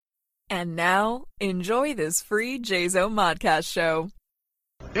And now, enjoy this free JZO Modcast show.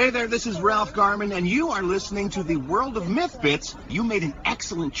 Hey there, this is Ralph Garman, and you are listening to the World of Myth Bits. You made an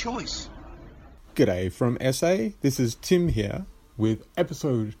excellent choice. G'day from SA, this is Tim here with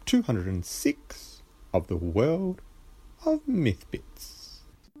episode 206 of the World of Myth Bits.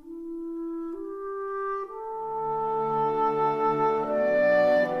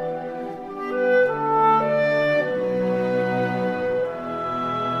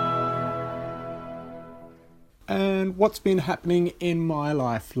 And what's been happening in my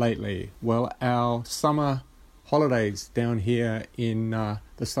life lately? Well, our summer holidays down here in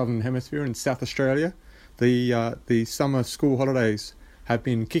the Southern Hemisphere in South Australia, the summer school holidays have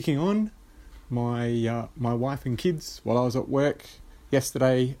been kicking on. My wife and kids, while I was at work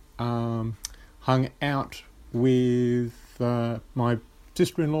yesterday, hung out with my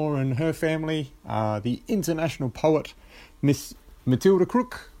sister-in-law and her family. The international poet Miss Matilda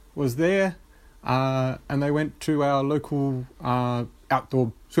Crook was there. And they went to our local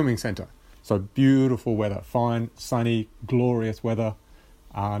outdoor swimming centre. So beautiful weather, fine, sunny, glorious weather.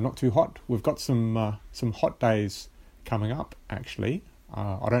 Not too hot. We've got some hot days coming up, actually.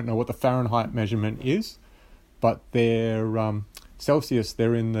 I don't know what the Fahrenheit measurement is, but they're Celsius.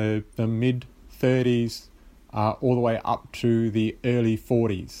 They're in the mid 30s, all the way up to the early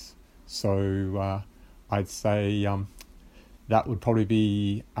 40s. So I'd say that would probably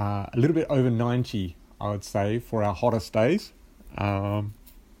be a little bit over 90, I would say, for our hottest days.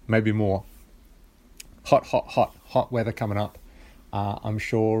 Maybe more. Hot weather coming up. I'm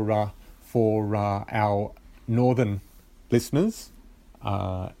sure for our northern listeners,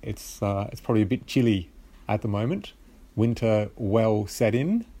 it's probably a bit chilly at the moment. Winter well set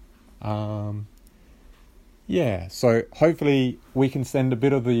in. So hopefully we can send a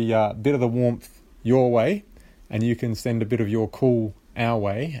bit of the warmth your way, and you can send a bit of your cool our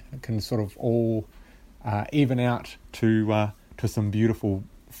way. It can sort of all even out to some beautiful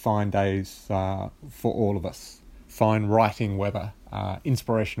fine days for all of us. Fine writing weather,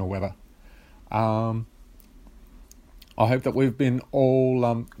 inspirational weather. I hope that we've been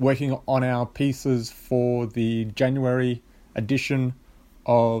all working on our pieces for the January edition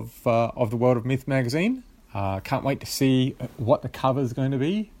of the World of Myth magazine. Can't wait to see what the cover's going to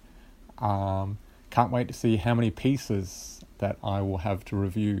be. Can't wait to see how many pieces that I will have to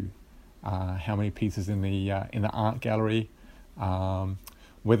review. How many pieces in the art gallery.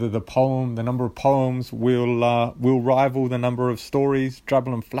 Whether the number of poems will rival the number of stories,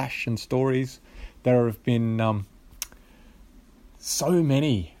 Drabble and Flash and stories. There have been so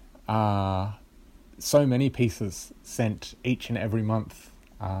many pieces sent each and every month.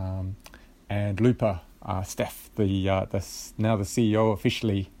 And Lupa, Steph, now the CEO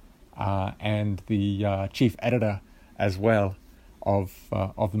officially, and the chief editor as well of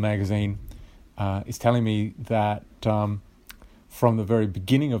the magazine, is telling me that from the very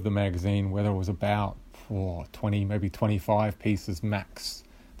beginning of the magazine, where there was about 20, maybe 25 pieces max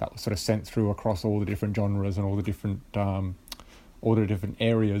that was sort of sent through across all the different genres and all the different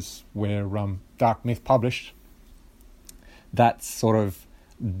areas where Dark Myth published, that's sort of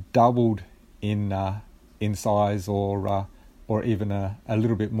doubled in size or even a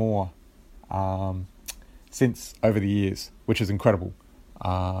little bit more since over the years, which is incredible.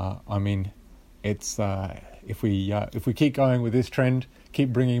 I mean, it's if we keep going with this trend,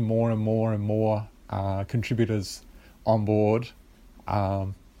 keep bringing more and more contributors on board,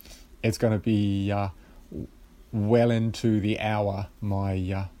 it's going to be well into the hour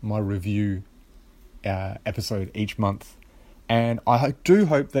my review episode each month. And I do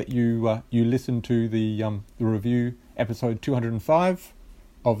hope that you listen to the review episode 205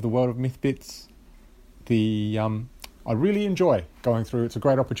 of the World of Myth Bits. I really enjoy going through. It's a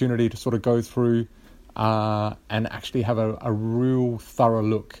great opportunity to sort of go through and actually have a real thorough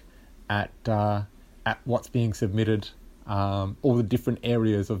look at what's being submitted, all the different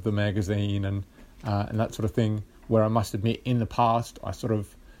areas of the magazine and that sort of thing. Where I must admit, in the past, I sort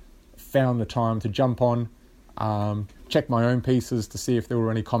of found the time to jump on. Check my own pieces to see if there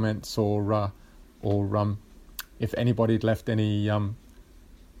were any comments or if anybody had left any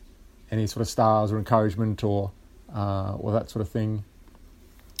sort of stars or encouragement or that sort of thing.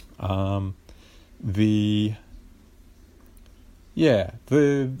 The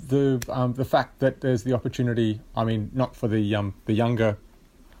fact that there's the opportunity. I mean, not for the younger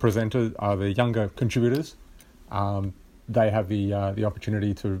presenters, the younger contributors. They have the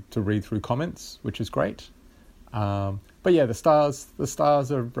opportunity to read through comments, which is great. But yeah, the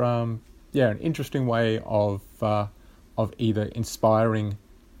stars are an interesting way of either inspiring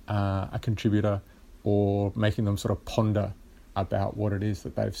a contributor or making them sort of ponder about what it is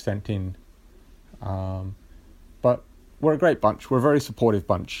that they've sent in. But we're a great bunch. We're a very supportive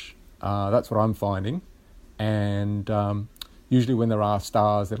bunch. That's what I'm finding. And usually when there are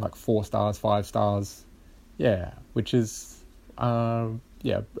stars, they're like 4 stars, 5 stars. Yeah, which is a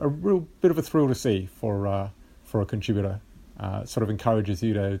real bit of a thrill to see for a contributor. It sort of encourages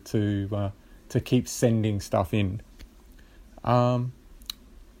you to keep sending stuff in.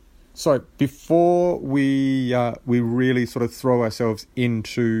 So before we really sort of throw ourselves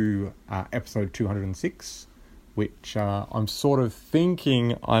into episode 206, which I'm sort of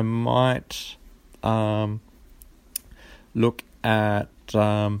thinking I might look at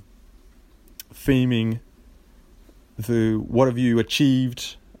theming the what have you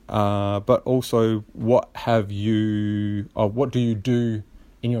achieved, but also what do you do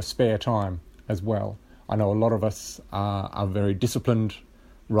in your spare time as well. I know a lot of us are very disciplined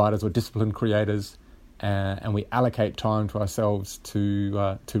writers or disciplined creators, and we allocate time to ourselves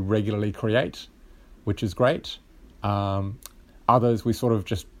to regularly create, which is great. Others we sort of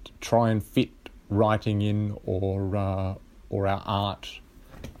just try and fit writing in or our art.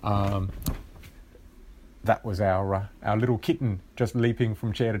 That was our little kitten just leaping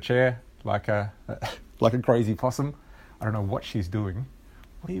from chair to chair like a crazy possum. I don't know what she's doing.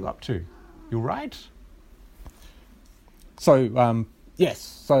 What are you up to? You right? So yes,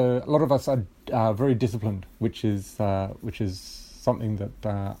 so a lot of us are very disciplined, which is something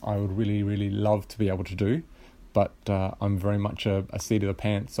that I would really, really love to be able to do, but I'm very much a seat of the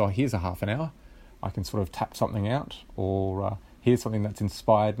pants. So here's a half an hour, I can sort of tap something out, or here's something that's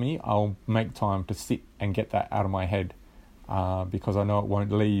inspired me. I'll make time to sit and get that out of my head, because I know it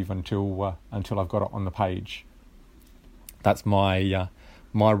won't leave until I've got it on the page. That's my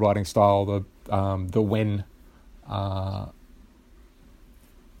writing style. The when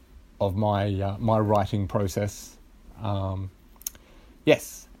of my writing process.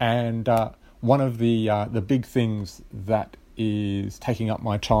 Yes, and one of the big things that is taking up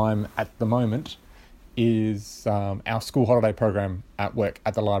my time at the moment is our school holiday program at work,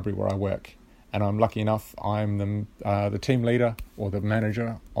 at the library where I work. And I'm lucky enough, I'm the team leader or the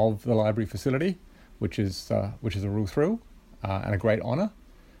manager of the library facility, which is a real thrill and a great honour.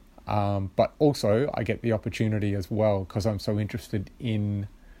 But also I get the opportunity as well, because I'm so interested in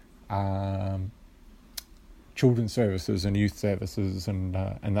children's services and youth services and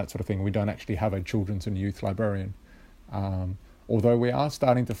that sort of thing. We don't actually have a children's and youth librarian, although we are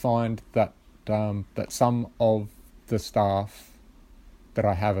starting to find that some of the staff that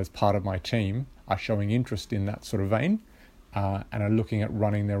I have as part of my team are showing interest in that sort of vein, and are looking at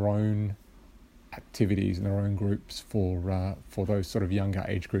running their own activities and their own groups for those sort of younger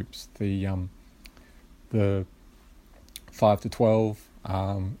age groups. The 5 to 12.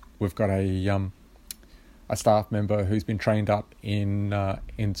 We've got a staff member who's been trained up in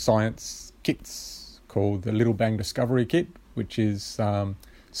science kits called the Little Bang Discovery Kit, which is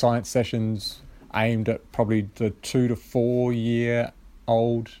science sessions aimed at probably the 2 to 4 year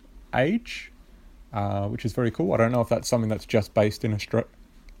old age, which is very cool. I don't know if that's something that's just based in Australia.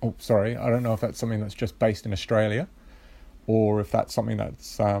 I don't know if that's something that's just based in Australia, or if that's something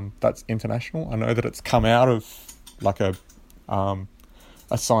that's international. I know that it's come out of like a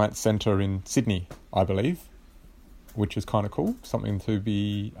science centre in Sydney, I believe, which is kind of cool. Something to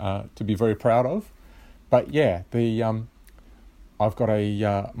be very proud of. But yeah, I've got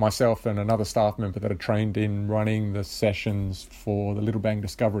myself and another staff member that are trained in running the sessions for the Little Bang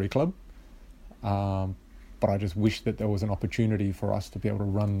Discovery Club. But I just wish that there was an opportunity for us to be able to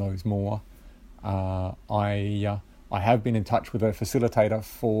run those more. I have been in touch with a facilitator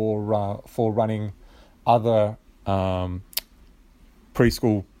for running other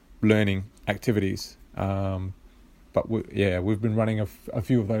preschool learning activities. But we've been running a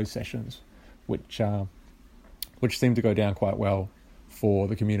few of those sessions, which seem to go down quite well for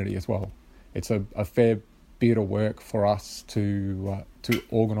the community as well. It's a fair bit of work for us to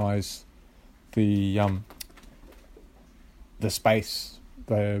organise the space,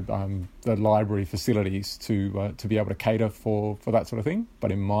 the library facilities to be able to cater for that sort of thing.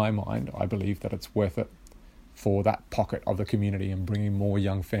 But in my mind, I believe that it's worth it for that pocket of the community and bringing more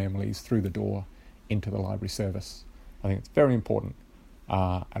young families through the door into the library service. I think it's very important.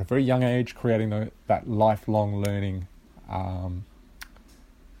 At a very young age, creating that lifelong learning. But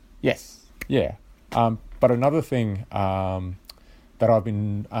another thing that I've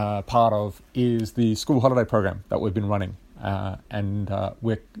been part of is the school holiday program that we've been running, and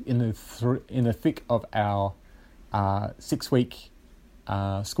we're in the thick of our 6-week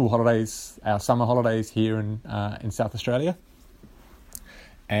school holidays, our summer holidays here in South Australia.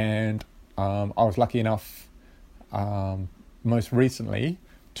 And I was lucky enough most recently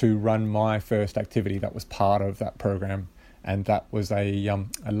to run my first activity that was part of that program, and that was a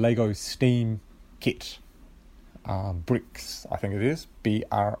Lego Steam kit, bricks, I think it is,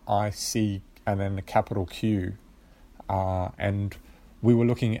 BRIC, and then the capital Q, and we were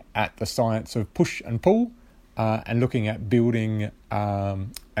looking at the science of push and pull, and looking at building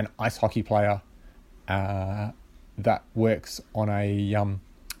an ice hockey player that works on a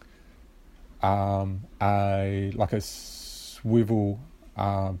like a swivel,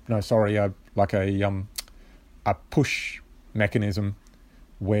 like a push mechanism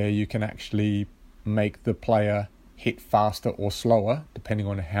where you can actually make the player hit faster or slower depending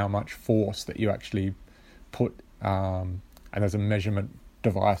on how much force that you actually put, and there's a measurement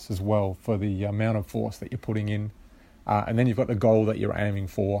device as well for the amount of force that you're putting in, and then you've got the goal that you're aiming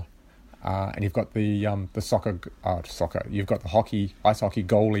for, and you've got the soccer, you've got the ice hockey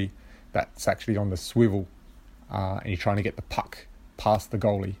goalie that's actually on the swivel, and you're trying to get the puck past the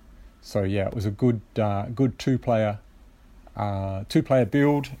goalie. So yeah, it was a good two-player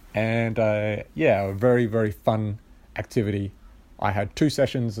build, and a very, very fun activity. I had 2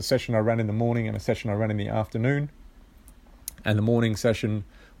 sessions, a session I ran in the morning and a session I ran in the afternoon, and the morning session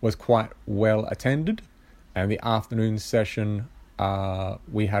was quite well attended, and the afternoon session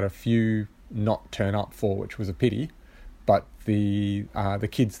we had a few not turn up for, which was a pity, but the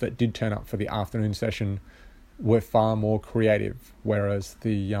kids that did turn up for the afternoon session were far more creative, whereas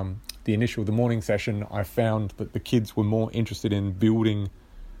the morning session, I found that the kids were more interested in building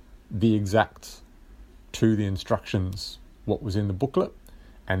the exact to the instructions what was in the booklet,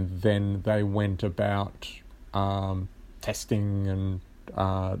 and then they went about testing and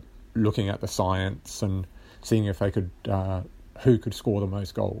looking at the science and seeing if they could who could score the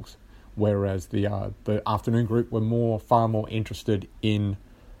most goals, whereas the afternoon group were far more interested in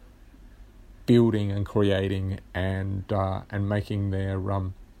building and creating and making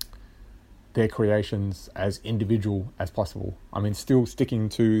their creations as individual as possible. I mean, still sticking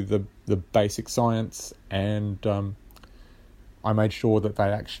to the basic science, and I made sure that they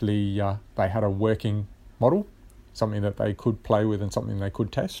actually they had a working model, something that they could play with and something they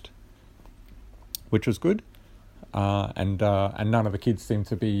could test, which was good. And none of the kids seemed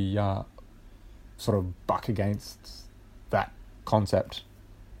to be sort of buck against that concept,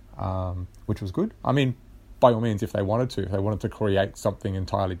 which was good. I mean, by all means, if they wanted to create something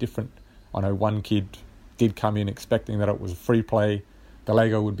entirely different. I know one kid did come in expecting that it was free play, the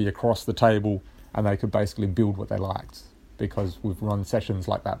Lego would be across the table, and they could basically build what they liked, because we've run sessions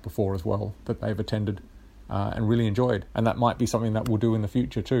like that before as well that they've attended and really enjoyed, and that might be something that we'll do in the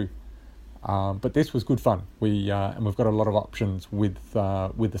future too. But this was good fun. We've got a lot of options with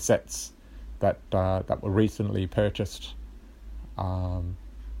the sets that were recently purchased. So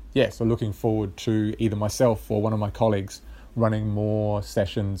looking forward to either myself or one of my colleagues running more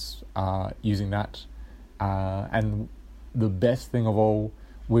sessions using that. And the best thing of all,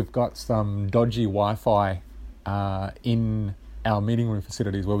 we've got some dodgy Wi-Fi in our meeting room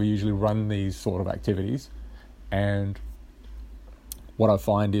facilities where we usually run these sort of activities. And what I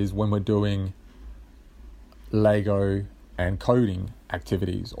find is when we're doing Lego and coding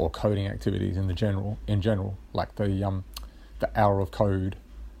activities, or coding activities in general, like the hour of code,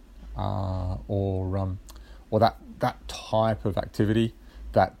 or that type of activity,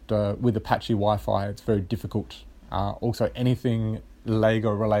 that with the patchy Wi-Fi it's very difficult. Also anything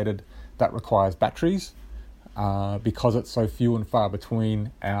Lego related that requires batteries, because it's so few and far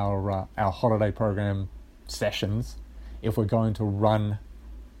between our holiday program sessions. If we're going to run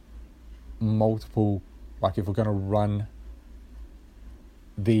multiple, like if we're going to run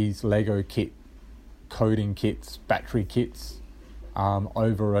these Lego coding kits, battery kits,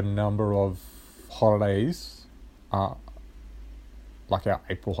 over a number of holidays, like our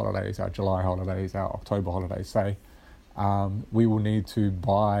April holidays, our July holidays, our October holidays, say, we will need to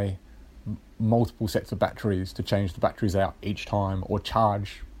buy multiple sets of batteries to change the batteries out each time, or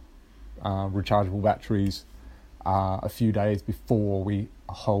charge rechargeable batteries a few days before we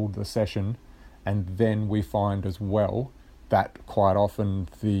hold the session. And then we find as well that quite often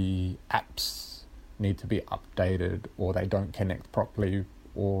the apps need to be updated, or they don't connect properly,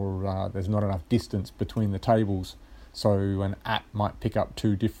 or there's not enough distance between the tables, so an app might pick up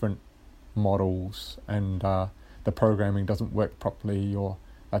 2 different models, and the programming doesn't work properly, or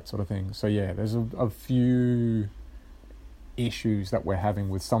that sort of thing. So yeah, there's a few issues that we're having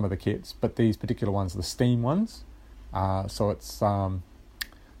with some of the kits, but these particular ones are the STEAM ones. So it's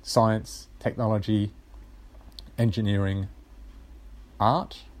science, technology, engineering,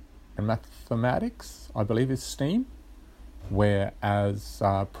 art, and mathematics, I believe, is STEAM. Whereas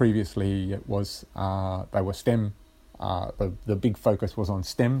previously it was they were STEM The big focus was on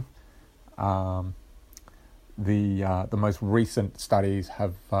STEM. The most recent studies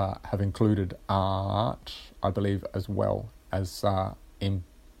have included art, I believe, as well as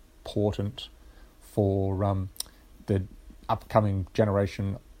important for the upcoming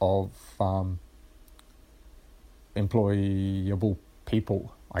generation of employable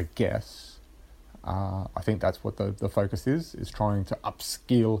people, I guess. I think that's what the focus is trying to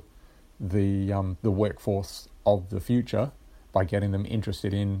upskill the workforce of the future by getting them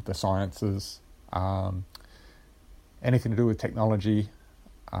interested in the sciences, anything to do with technology.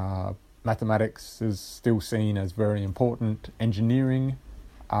 Mathematics is still seen as very important, engineering,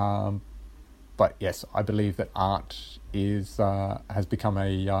 but yes, I believe that art has become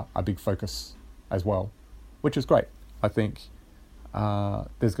a big focus as well, which is great. I think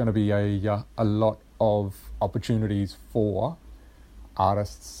there's going to be a lot of opportunities for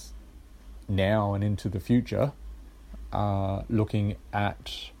artists now and into the future, looking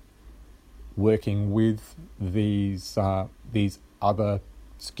at working with these other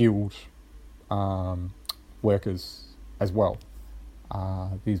skilled workers as well,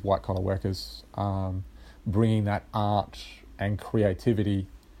 these white collar workers, bringing that art and creativity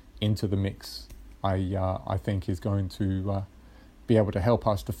into the mix. I think is going to be able to help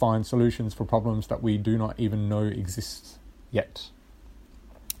us to find solutions for problems that we do not even know exist yet,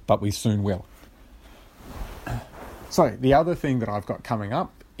 but we soon will. So the other thing that I've got coming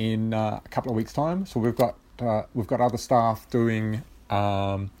up in a couple of weeks' time, so we've got other staff doing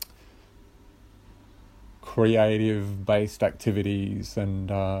creative-based activities, and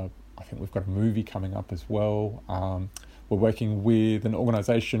I think we've got a movie coming up as well. We're working with an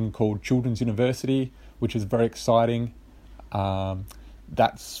organisation called Children's University, which is very exciting.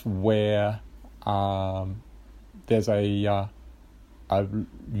 That's where there's a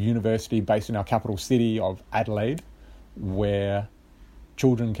university based in our capital city of Adelaide, where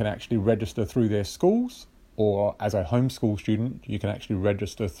children can actually register through their schools, or as a homeschool student, you can actually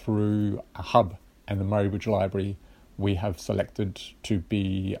register through a hub. And the Murray Bridge Library we have selected to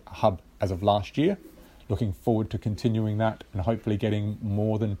be a hub as of last year. Looking forward to continuing that and hopefully getting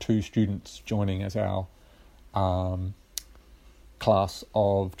more than 2 students joining as our class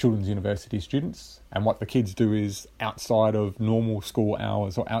of Children's University students. And what the kids do is, outside of normal school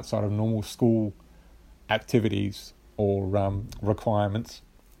hours or outside of normal school activities or requirements,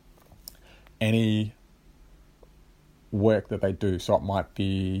 any work that they do, so it might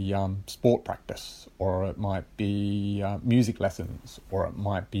be sport practice, or it might be music lessons, or it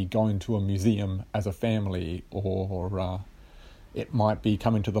might be going to a museum as a family, or it might be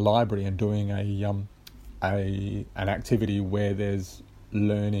coming to the library and doing an activity where there's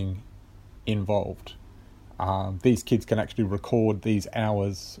learning involved. These kids can actually record these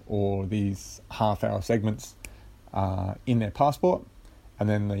hours or these half-hour segments in their passport, and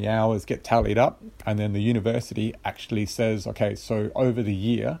then the hours get tallied up, and then the university actually says, okay, so over the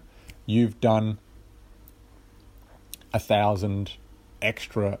year, you've done 1,000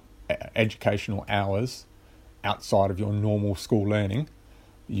 extra educational hours outside of your normal school learning.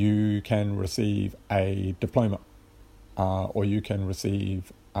 You can receive a diploma, or you can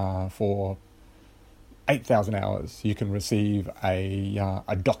receive, for 8,000 hours, you can receive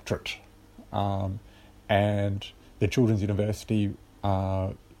a doctorate. And the Children's University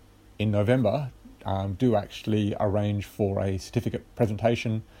in November do actually arrange for a certificate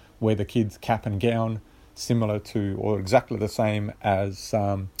presentation where the kids cap and gown, similar to or exactly the same as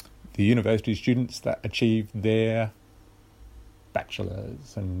the university students that achieve their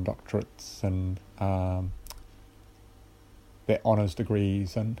bachelor's and doctorates and their honours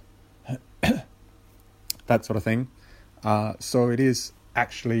degrees and that sort of thing. So it is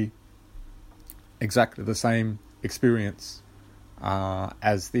actually exactly the same experience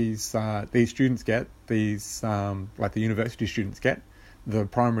as these students get, like the university students get, the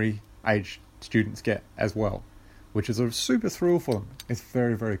primary age students get as well, which is a super thrill for them. It's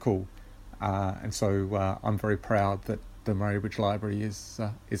very, very cool. And so I'm very proud that the Murray Bridge Library is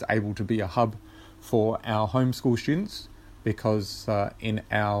able to be a hub for our homeschool students, because in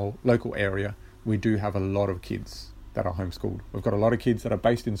our local area we do have a lot of kids that are homeschooled. We've got a lot of kids that are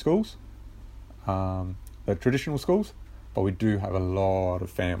based in schools, the traditional schools, but we do have a lot of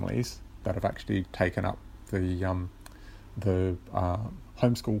families that have actually taken up the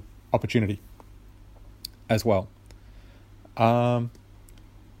homeschool opportunity as well. So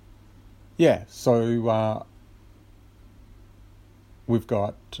we've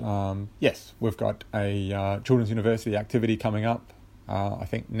got a Children's University activity coming up, I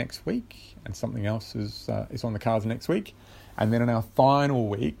think next week, and something else is on the cards next week. And then in our final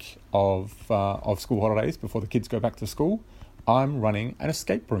week of school holidays, before the kids go back to school, I'm running an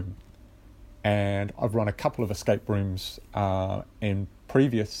escape room. And I've run a couple of escape rooms in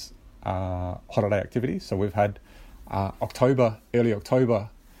previous holiday activities. So we've had early October,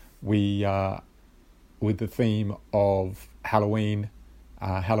 we with the theme of Halloween,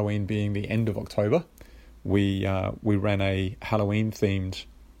 Halloween being the end of October, we ran a Halloween themed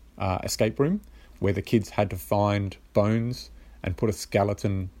escape room where the kids had to find bones and put a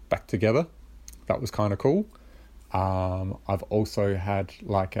skeleton back together. That was kind of cool. I've also had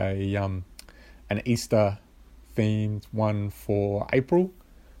like an Easter themed one for April.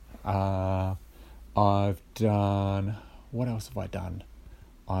 I've done, what else have I done?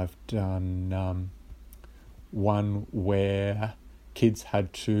 I've done one where kids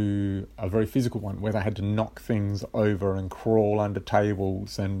had to, a very physical one, where they had to knock things over and crawl under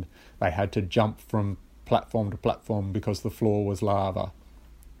tables, and they had to jump from platform to platform because the floor was lava.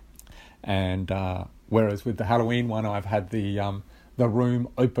 And whereas with the Halloween one, I've had the room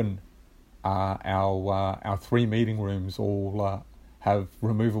open. Our 3 meeting rooms all have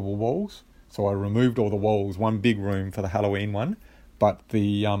removable walls, so I removed all the walls. One big room for the Halloween one, but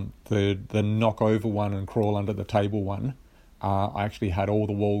the knock over one and crawl under the table one, I actually had all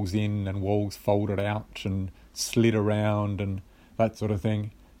the walls in and walls folded out and slid around and that sort of thing.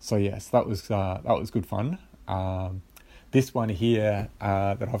 So yes, that was good fun. This one here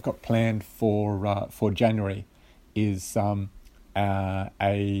that I've got planned for January is a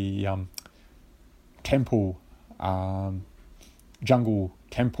temple, jungle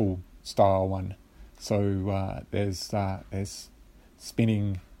temple style one. So there's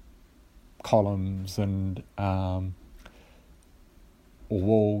spinning columns and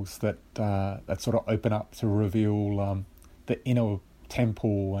walls that sort of open up to reveal the inner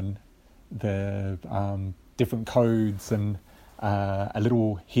temple and the different codes and a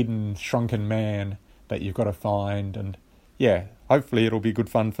little hidden shrunken man that you've got to find. And yeah, hopefully it'll be good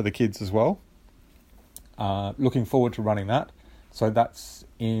fun for the kids as well. Looking forward to running that. So that's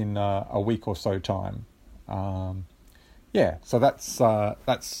in a week or so time. Yeah, so that's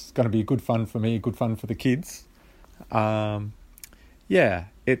going to be good fun for me, good fun for the kids. Yeah,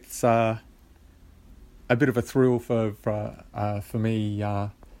 it's a bit of a thrill for me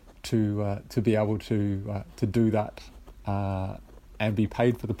to be able to do that and be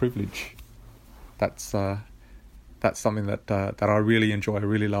paid for the privilege. That's something that I really enjoy. I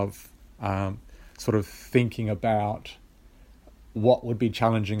really love sort of thinking about what would be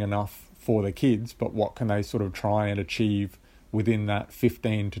challenging enough for the kids, but what can they sort of try and achieve within that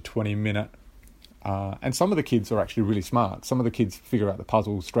 15 to 20 minute. And some of the kids are actually really smart. Some of the kids figure out the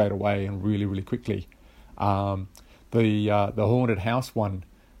puzzle straight away and really, really quickly. The haunted house one,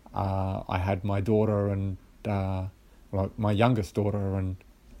 I had my daughter and my youngest daughter and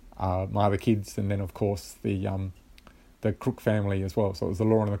my other kids, and then of course the Crook family as well. So it was the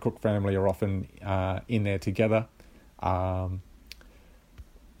Lauren and the Crook family are often in there together.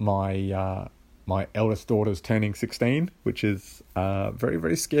 My eldest daughter's turning 16, which is a very,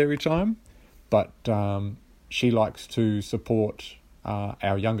 very scary time. But she likes to support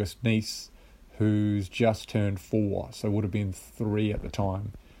our youngest niece, who's just turned 4, so would have been 3 at the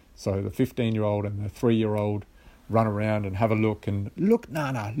time. So the 15-year-old and the 3-year-old run around and have a look and look,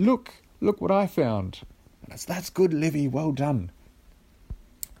 Nana, look what I found. That's good, Livy, well done.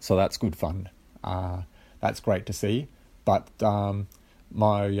 So that's good fun. That's great to see. But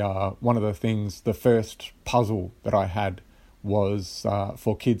my one of the things, the first puzzle that I had was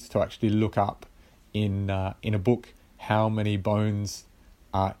for kids to actually look up in a book how many bones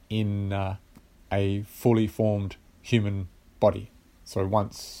are in a fully formed human body. So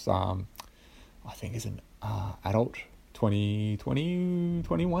once I think as an adult, 20,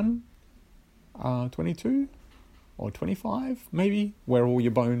 21, 22 or 25 maybe, where all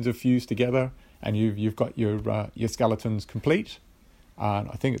your bones are fused together and you've got your skeletons complete.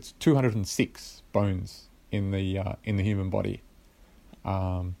 I think it's 206 bones in the human body,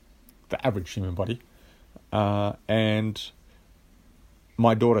 the average human body, and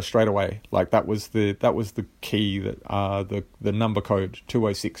my daughter straight away, like that was the key, that the number code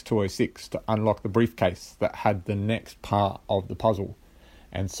 206 to unlock the briefcase that had the next part of the puzzle.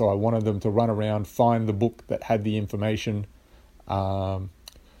 And so I wanted them to run around, find the book that had the information, trying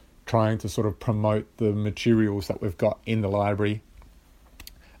to sort of promote the materials that we've got in the library.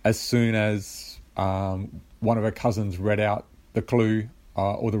 As soon as one of her cousins read out the clue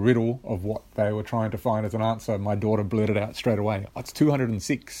or the riddle of what they were trying to find as an answer, my daughter blurted out straight away, "Oh, it's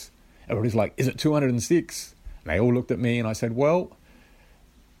 206. Everybody's like, "Is it 206? And they all looked at me and I said, well,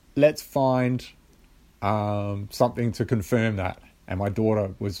 let's find something to confirm that. And my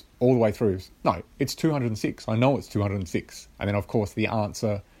daughter was all the way through, no, it's 206. I know it's 206. And then, of course, the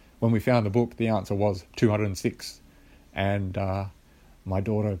answer, when we found the book, the answer was 206. And my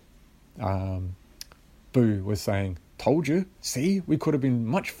daughter, Boo, was saying, told you, see, we could have been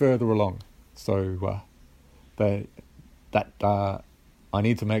much further along. So I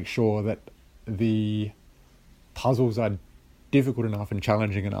need to make sure that the puzzles are difficult enough and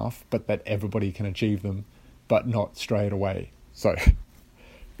challenging enough, but that everybody can achieve them, but not straight away. So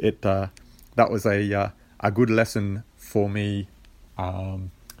that was a good lesson for me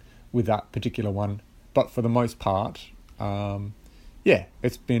with that particular one. But for the most part,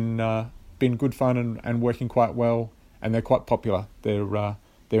 it's been good fun and working quite well, and they're quite popular. They're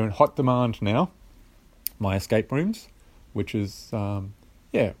in hot demand now, my escape rooms, which is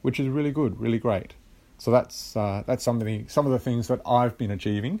really good, really great. So that's some of the things that I've been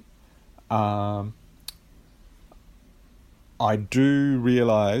achieving. I do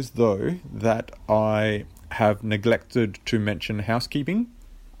realise, though, that I have neglected to mention housekeeping.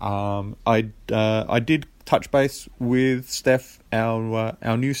 I did touch base with Steph, our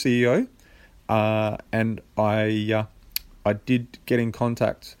new CEO, and I did get in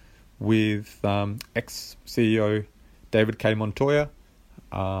contact with ex-CEO David K. Montoya.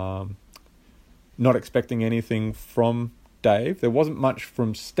 Not expecting anything from Dave. There wasn't much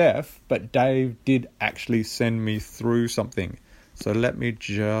from Steph, but Dave did actually send me through something. So let me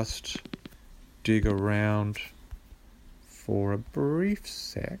just dig around for a brief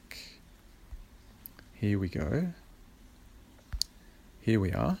sec. Here we go. Here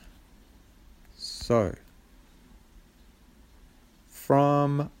we are. So,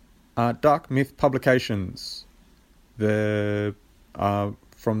 from Dark Myth Publications, from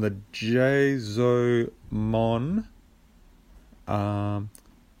the Jazomon.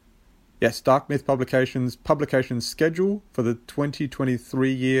 Dark Myth Publications publication schedule for the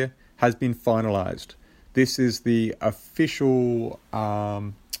 2023 year has been finalised. This is the official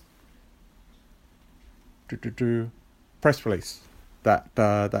press release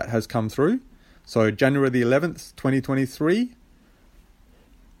that has come through. So January the 11th, 2023,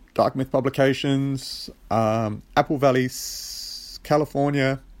 Dark Myth Publications, Apple Valley,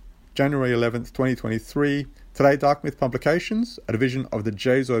 California, January 11th, 2023. Today, Dark Myth Publications, a division of the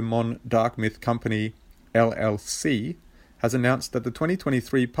Jazomon Dark Myth Company, LLC, has announced that the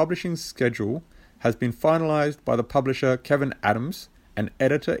 2023 publishing schedule has been finalised by the publisher Kevin Adams and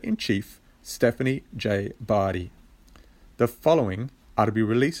Editor-in-Chief Stephanie J. Barty. The following are to be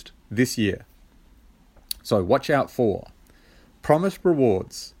released this year. So watch out for Promised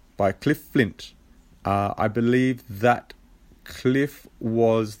Rewards by Cliff Flint. I believe that Cliff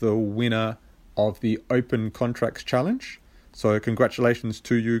was the winner of the Open Contracts Challenge. So congratulations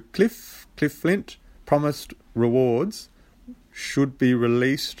to you, Cliff Flint. Promised Rewards should be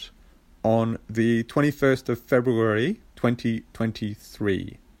released on the 21st of February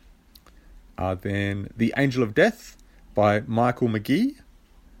 2023. Then The Angel of Death by Michael McGee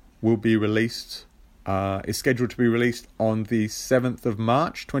will be released, is scheduled to be released on the 7th of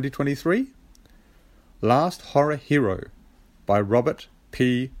March 2023. Last Horror Hero by Robert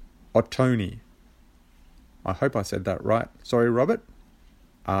P. Ottoni. I hope I said that right. Sorry, Robert.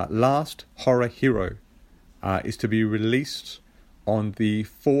 Last Horror Hero is to be released on the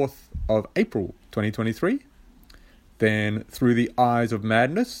 4th of April 2023. Then Through the Eyes of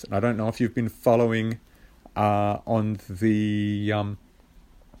Madness. And I don't know if you've been following on the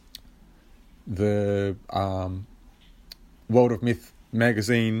World of Myth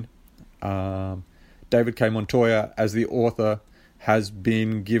magazine. David K. Montoya, as the author, has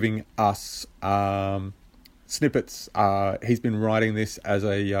been giving us snippets. He's been writing this as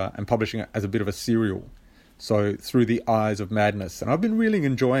and publishing it as a bit of a serial. So Through the Eyes of Madness, and I've been really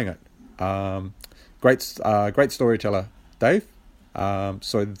enjoying it. Great storyteller, Dave.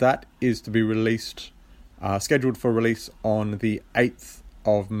 So that is to be released, scheduled for release on the 8th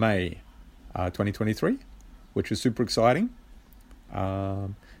of May, 2023, which is super exciting.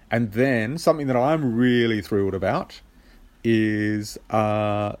 And then something that I'm really thrilled about is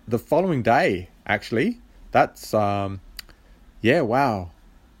the following day, actually. That's, wow.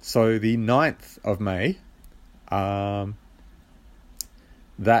 So the 9th of May,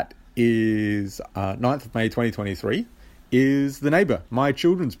 that is 9th of May 2023, is The Neighbour, My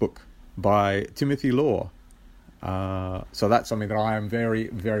Children's Book by Timothy Law. So that's something that I am very,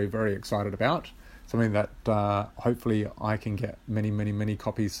 very, very excited about. Something that hopefully I can get many, many, many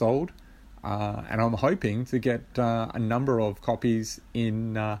copies sold. And I'm hoping to get a number of copies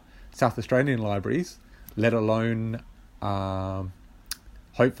in South Australian libraries, let alone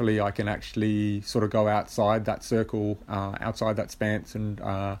hopefully I can actually sort of go outside that circle, outside that span, and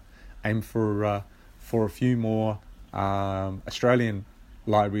aim for a few more Australian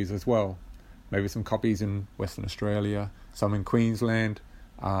libraries as well. Maybe some copies in Western Australia, some in Queensland,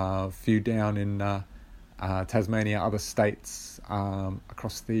 a few down in Tasmania, other states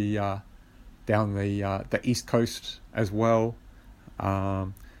across down the east coast as well.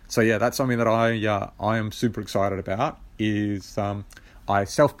 So yeah, that's something that I am super excited about. Is I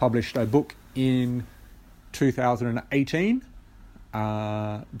self-published a book in 2018,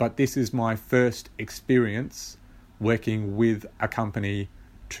 but this is my first experience working with a company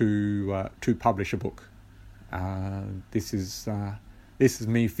to publish a book. This is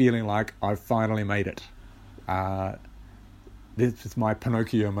me feeling like I've finally made it. This is my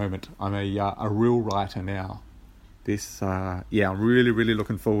Pinocchio moment. I'm a real writer now. I'm really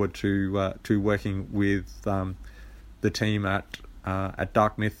looking forward to working with the team at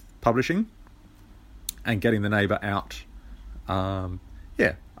Dark Myth Publishing and getting The Neighbour out. Around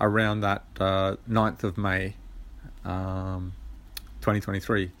that 9th of May,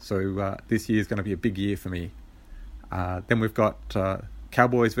 2023. So this year is going to be a big year for me. Then we've got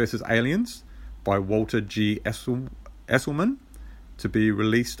Cowboys vs. Aliens by Walter G. Esselman to be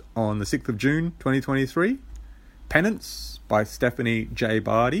released on the 6th of June 2023. Penance by Stephanie J.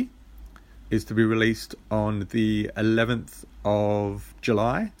 Bardi is to be released on the 11th of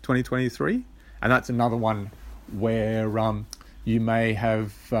July 2023. And that's another one where you may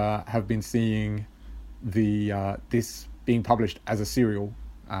have been seeing this being published as a serial,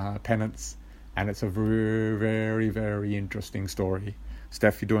 Penance, and it's a very, very interesting story.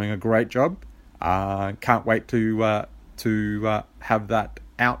 Steph, you're doing a great job. Can't wait to have that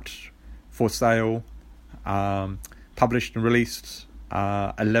out for sale, published and released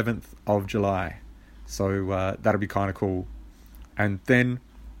 11th of July. So that'll be kind of cool. And then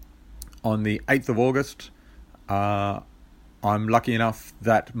on the 8th of August, I'm lucky enough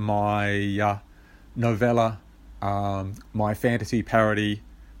that my novella, my fantasy parody,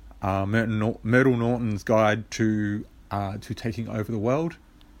 Myrtle Norton's Guide to Taking Over the World,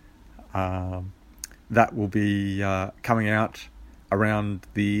 that will be coming out around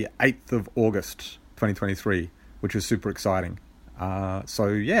the 8th of August 2023, which is super exciting. I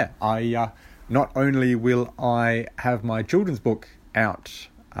not only will I have my children's book out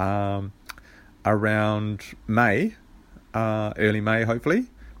around May, early May hopefully,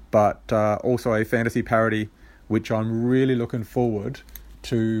 but also a fantasy parody, which I'm really looking forward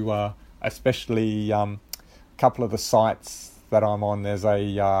to, especially a couple of the sites that I'm on. There's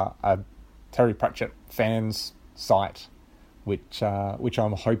a Terry Pratchett fans site, which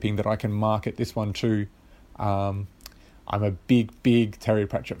I'm hoping that I can market this one to. I'm a big Terry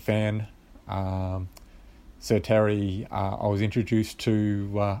Pratchett fan. Sir Terry, I was introduced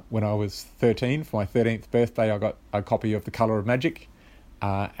to when I was 13. For my 13th birthday, I got a copy of The Colour of Magic,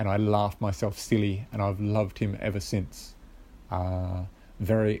 and I laughed myself silly, and I've loved him ever since.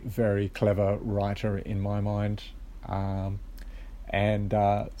 Very, very clever writer in my mind. So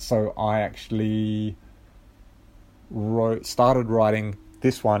I actually started writing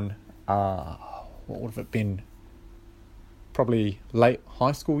this one, what would have it been? Probably late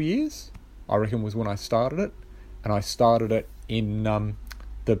high school years, I reckon, was when I started it. And I started it in the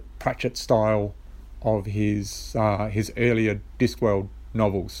Pratchett style of his earlier Discworld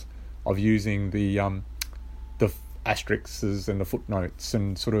novels, of using the asterisks and the footnotes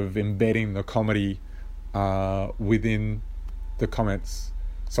and sort of embedding the comedy within the comments.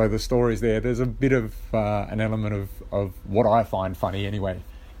 So the stories there's a bit of an element of what I find funny anyway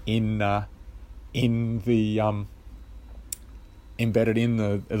in the embedded in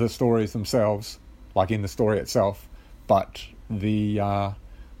the stories themselves, like in the story itself, but the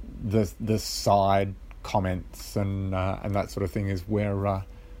side comments and that sort of thing is where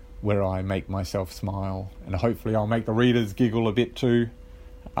I make myself smile, and hopefully I'll make the readers giggle a bit too.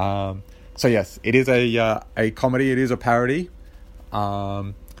 So yes, it is a comedy. It is a parody,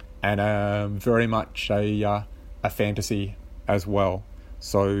 and very much a fantasy as well.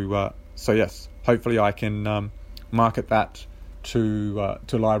 So yes, hopefully I can market that to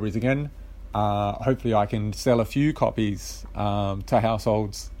libraries again. Hopefully I can sell a few copies to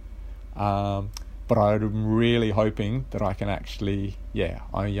households, but I'm really hoping that I can actually,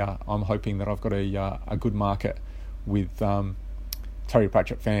 I'm hoping that I've got a good market with Terry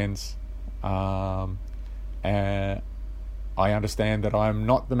Pratchett fans. And I understand that I'm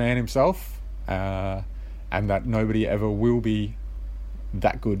not the man himself, and that nobody ever will be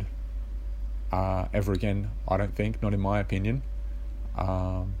that good ever again, I don't think, not in my opinion.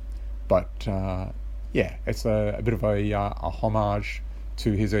 But it's a bit of a homage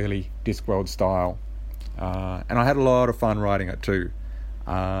to his early Discworld style. And I had a lot of fun writing it too.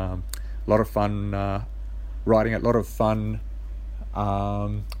 A lot of fun writing it, a lot of fun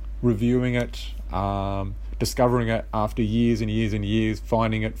reviewing it, discovering it after years and years and years,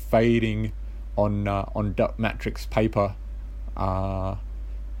 finding it fading on dot matrix paper,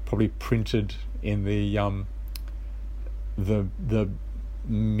 probably printed in the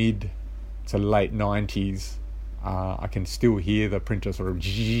mid to late 90s. I can still hear the printer sort of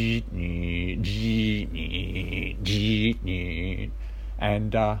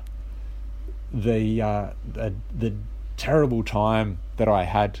and the terrible time that I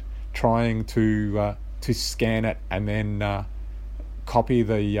had trying to scan it and then copy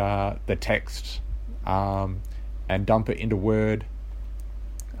the text and dump it into Word,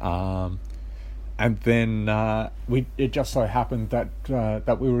 and then it just so happened that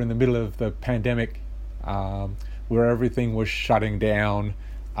we were in the middle of the pandemic, where everything was shutting down.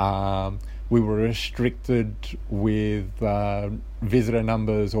 We were restricted with visitor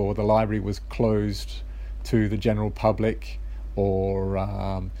numbers, or the library was closed to the general public,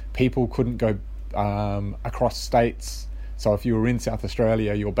 or people couldn't go across states. So if you were in South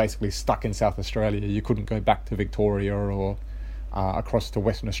Australia, you were basically stuck in South Australia. You couldn't go back to Victoria or across to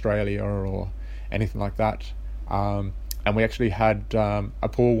Western Australia or anything like that. And we actually had a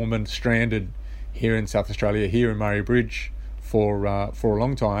poor woman stranded here in South Australia, here in Murray Bridge, for a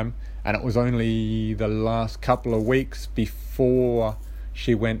long time. And it was only the last couple of weeks before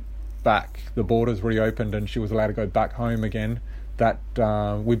she went back, the borders reopened and she was allowed to go back home again, that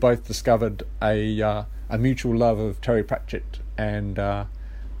we both discovered a mutual love of Terry Pratchett and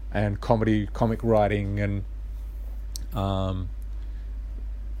comic writing and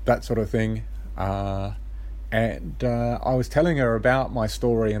that sort of thing. And I was telling her about my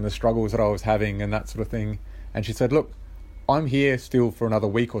story and the struggles that I was having and that sort of thing. And she said, look, I'm here still for another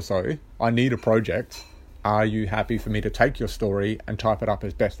week or so. I need a project. Are you happy for me to take your story and type it up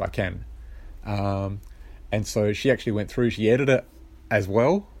as best I can? And so she actually went through, she edited it as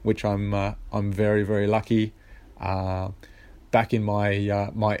well, which I'm very, very lucky. Back in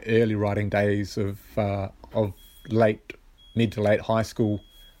my my early writing days of mid to late high school,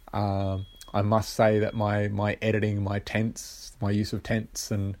 I must say that my editing, my tense, my use of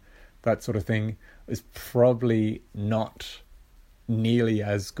tense and that sort of thing is probably not nearly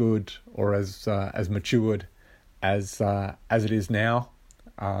as good or as matured as it is now.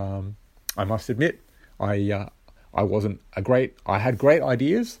 I must admit, I wasn't I had great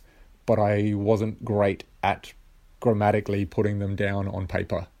ideas, but I wasn't great at grammatically putting them down on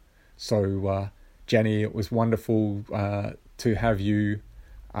paper. So Jenny, it was wonderful to have you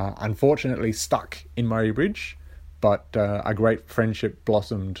unfortunately stuck in Murray Bridge, but a great friendship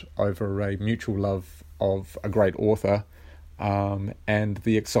blossomed over a mutual love of a great author, and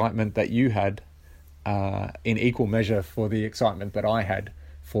the excitement that you had in equal measure for the excitement that I had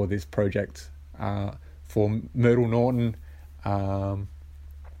for this project, for Myrtle Norton,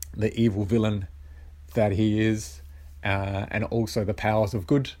 the evil villain that he is, and also the powers of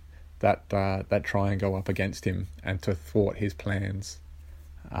good that try and go up against him and to thwart his plans.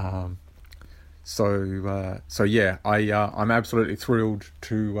 So yeah, I'm absolutely thrilled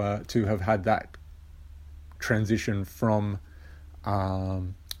to have had that transition from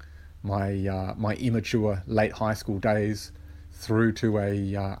my immature late high school days through to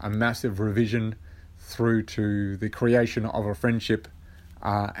a massive revision, through to the creation of a friendship,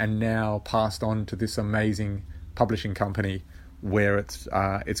 and now passed on to this amazing publishing company where it's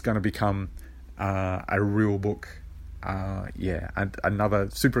going to become a real book. And another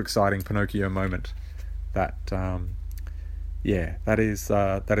super exciting Pinocchio moment. That is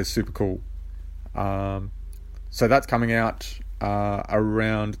super cool. So that's coming out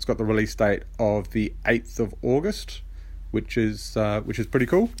around. It's got the release date of the 8th of August, which is pretty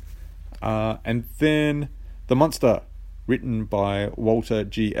cool. And then The Monster, written by Walter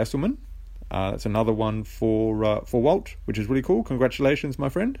G. Esselman. That's another one for Walt, which is really cool. Congratulations, my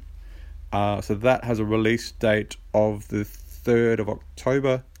friend. So that has a release date of the 3rd of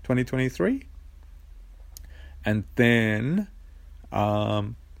October 2023. And then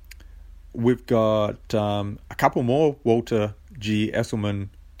we've got a couple more Walter G. Esselman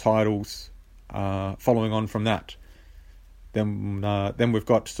titles following on from that. Then we've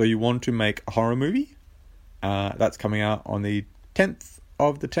got So You Want to Make a Horror Movie. That's coming out on the 10th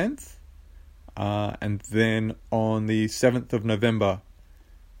of the 10th. And then on the 7th of November,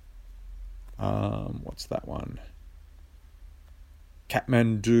 what's that one?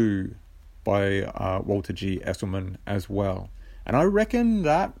 Kathmandu by Walter G. Esselman as well. And I reckon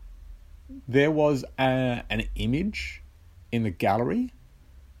that there was an image in the gallery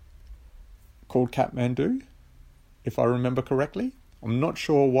called Kathmandu, if I remember correctly. I'm not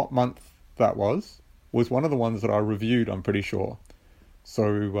sure what month that was. It was one of the ones that I reviewed, I'm pretty sure.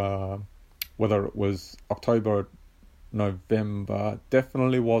 So whether it was October, November,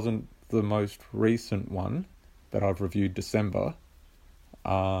 definitely wasn't the most recent one that I've reviewed, December.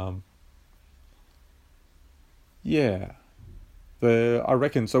 I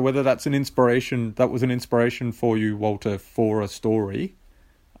reckon, so whether that's that was an inspiration for you, Walter, for a story.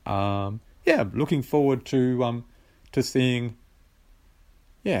 Looking forward to seeing,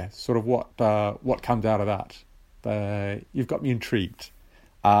 sort of what comes out of that. You've got me intrigued.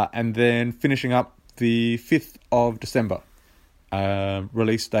 And then finishing up the 5th of December,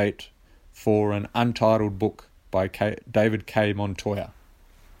 release date for an untitled book by David K. Montoya.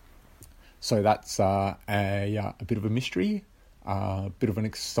 So that's a bit of a mystery, a bit of an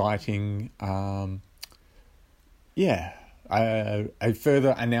exciting, a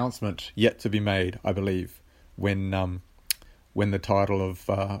further announcement yet to be made, I believe, when the title of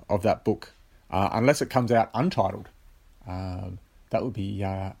that book, unless it comes out untitled, that would be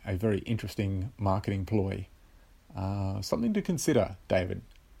a very interesting marketing ploy. Something to consider, David.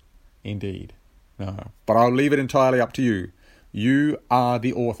 Indeed. No, but I'll leave it entirely up to you. You are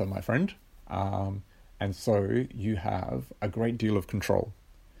the author, my friend. And so you have a great deal of control.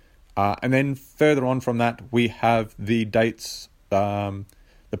 And then further on from that, we have the dates, the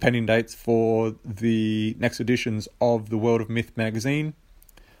pending dates for the next editions of the World of Myth magazine.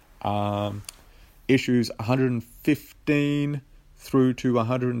 Issues 115 through to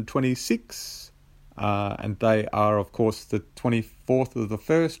 126. And they are, of course, the 24th of the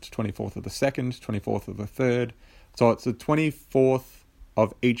 1st, 24th of the 2nd, 24th of the 3rd. So it's the 24th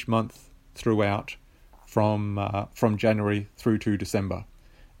of each month throughout, from January through to December.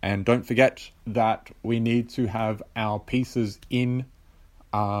 And don't forget that we need to have our pieces in,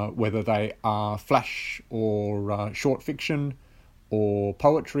 whether they are flash or short fiction or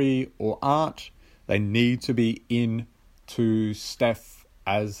poetry or art. They need to be in to Steph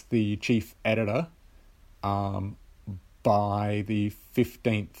as the chief editor by the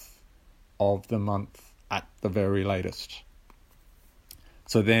 15th of the month at the very latest.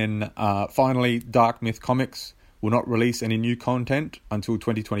 So then, finally, Dark Myth Comics will not release any new content until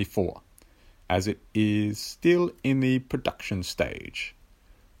 2024, as it is still in the production stage.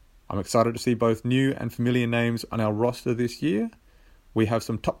 I'm excited to see both new and familiar names on our roster this year. We have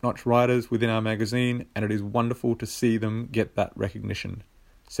some top-notch writers within our magazine, and it is wonderful to see them get that recognition,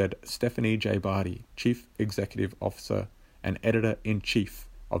 said Stephanie J. Barty, Chief Executive Officer and Editor-in-Chief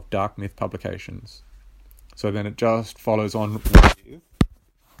of Dark Myth Publications. So then it just follows on with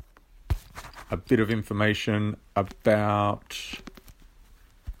a bit of information about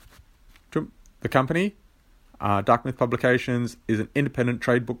the company. Dark Myth Publications is an independent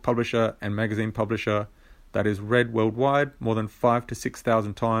trade book publisher and magazine publisher that is read worldwide more than 5,000 to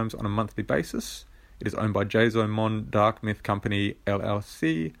 6,000 times on a monthly basis. It is owned by Jason Mon Dark Myth Company,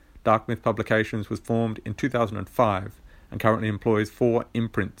 LLC. Dark Myth Publications was formed in 2005 and currently employs 4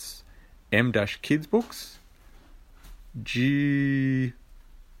 imprints: M-Kids Books, G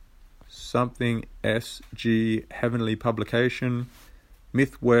something SG Heavenly Publication,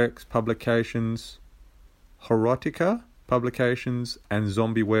 MythWorks Publications, Horotica Publications, and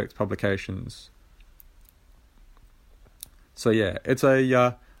Zombie Works Publications. So yeah, it's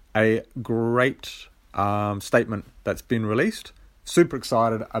a great statement that's been released. Super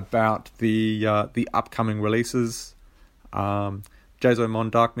excited about the upcoming releases. Jason Mon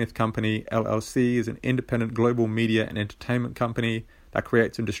Dark Myth Company LLC is an independent global media and entertainment company that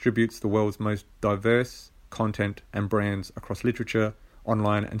creates and distributes the world's most diverse content and brands across literature,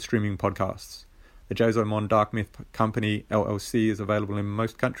 online and streaming podcasts. The Jason Mon Dark Myth Company LLC is available in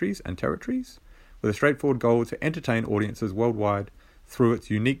most countries and territories, with a straightforward goal to entertain audiences worldwide through its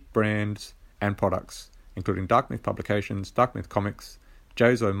unique brands and products, including Dark Myth Publications, Dark Myth Comics,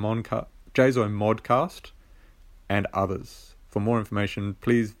 Jason Modcast, and others. For more information,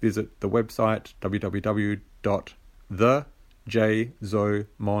 please visit the website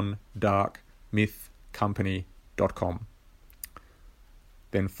www.thejasomondarkmythcompany.com.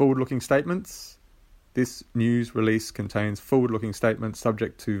 Then forward-looking statements. This news release contains forward-looking statements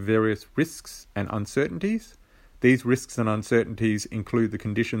subject to various risks and uncertainties. These risks and uncertainties include the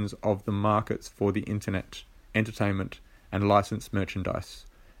conditions of the markets for the internet, entertainment, and licensed merchandise,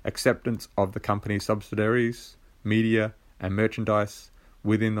 acceptance of the company's subsidiaries, media, and merchandise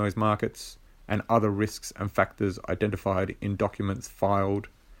within those markets, and other risks and factors identified in documents filed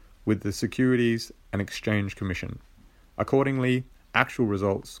with the Securities and Exchange Commission. Accordingly, actual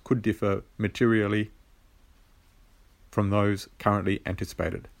results could differ materially from those currently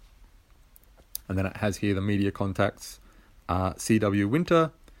anticipated. And then it has here the media contacts, CW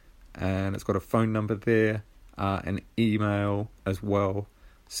Winter, and it's got a phone number there, an email as well,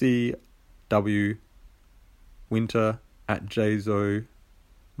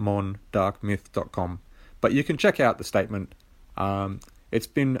 cwwinter@jazomondarkmyth.com. But you can check out the statement. It's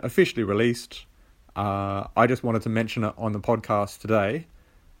been officially released. I just wanted to mention it on the podcast today,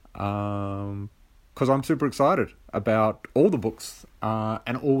 because I'm super excited about all the books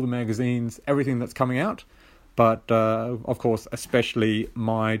and all the magazines, everything that's coming out. But of course, especially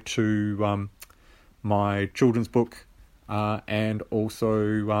my children's book and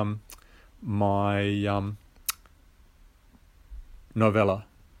also my novella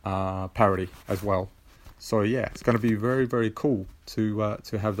parody as well. So yeah, it's going to be very, very cool to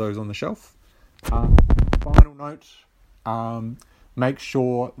have those on the shelf. Final note, make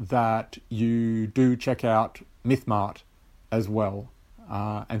sure that you do check out MythMart as well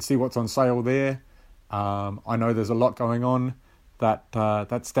and see what's on sale there. I know there's a lot going on.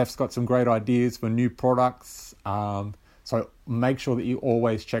 That Steph's got some great ideas for new products. So make sure that you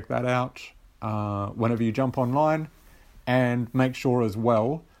always check that out whenever you jump online, and make sure as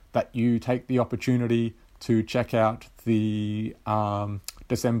well that you take the opportunity to check out the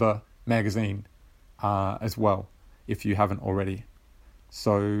December magazine as well, if you haven't already.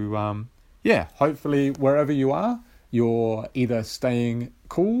 So yeah, hopefully wherever you are, you're either staying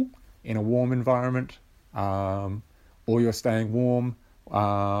cool in a warm environment, or you're staying warm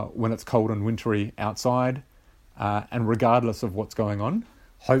when it's cold and wintry outside. And regardless of what's going on,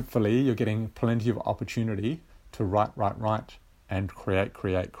 hopefully you're getting plenty of opportunity to write, and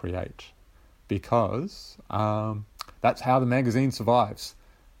create. Because that's how the magazine survives,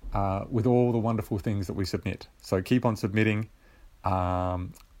 with all the wonderful things that we submit. So keep on submitting.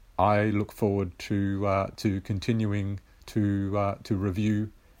 I look forward to continuing to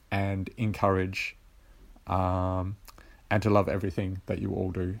review and encourage, and to love everything that you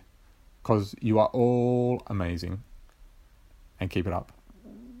all do, because you are all amazing. And keep it up.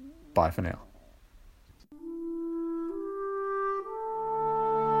 Bye for now.